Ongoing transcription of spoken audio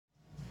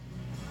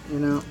you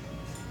know.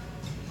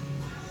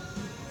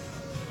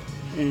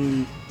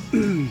 And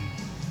there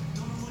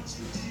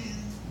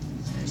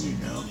you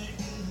go.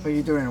 But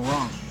you're doing it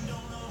wrong.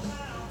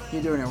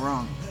 You're doing it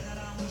wrong.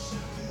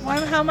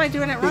 How am I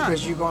doing it wrong?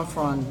 Because you're going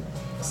from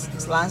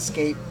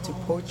landscape to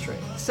portrait.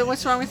 So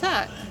what's wrong with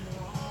that?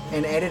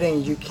 In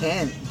editing, you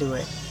can't do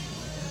it.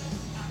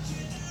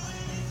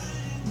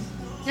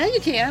 Yeah,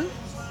 you can.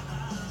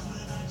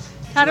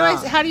 How do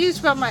How do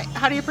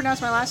you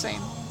pronounce my last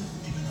name?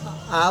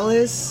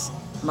 Alice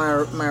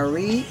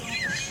Marie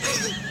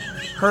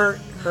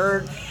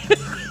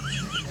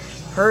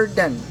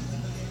Herden,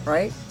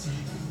 right?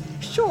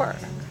 Sure.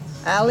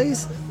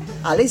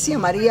 Alicia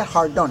Maria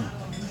Hardon.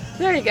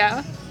 There you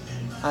go.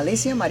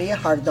 Alicia Maria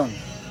Hardon.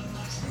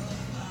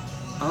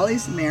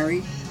 Alice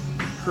Mary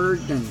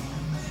Herden.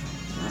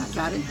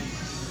 Got it?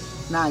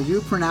 Now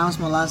you pronounce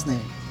my last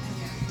name.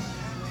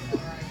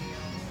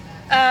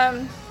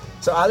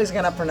 So Ali's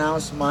gonna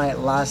pronounce my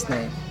last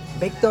name.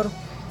 Victor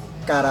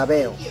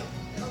Caraveo.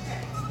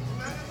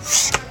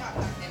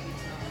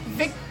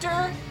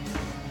 Victor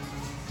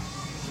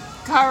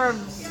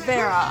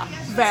Caravera.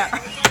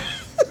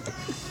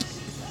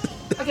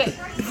 Okay,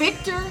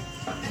 Victor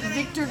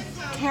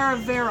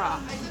Caravera.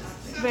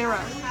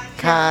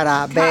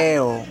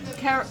 Caraveo.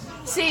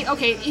 See,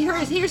 okay,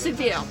 here's the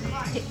deal.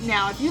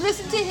 Now, if you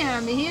listen to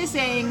him, he is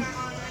saying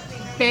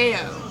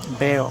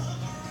Beo.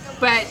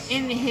 But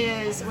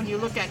when you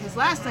look at his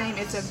last name,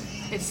 it's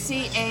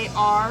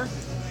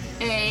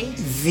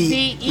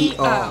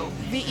Caraveo.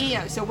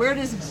 Veo. So where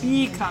does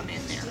B come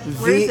in there?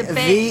 Where's the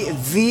B?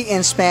 V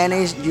in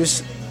Spanish,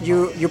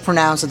 you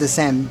pronounce it the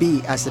same.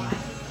 B as a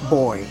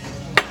boy.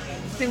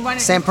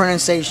 Same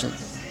pronunciation.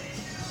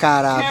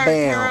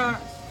 Caraveo.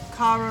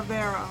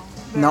 Caravero.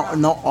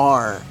 No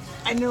R.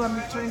 I know,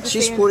 I'm trying to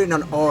She's putting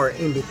an R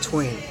in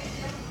between.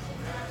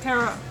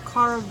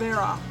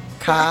 Caravera.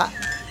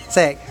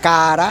 Say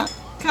Caraveo.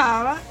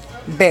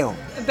 Caraveo.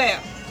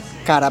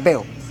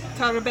 Caraveo.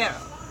 Caravero.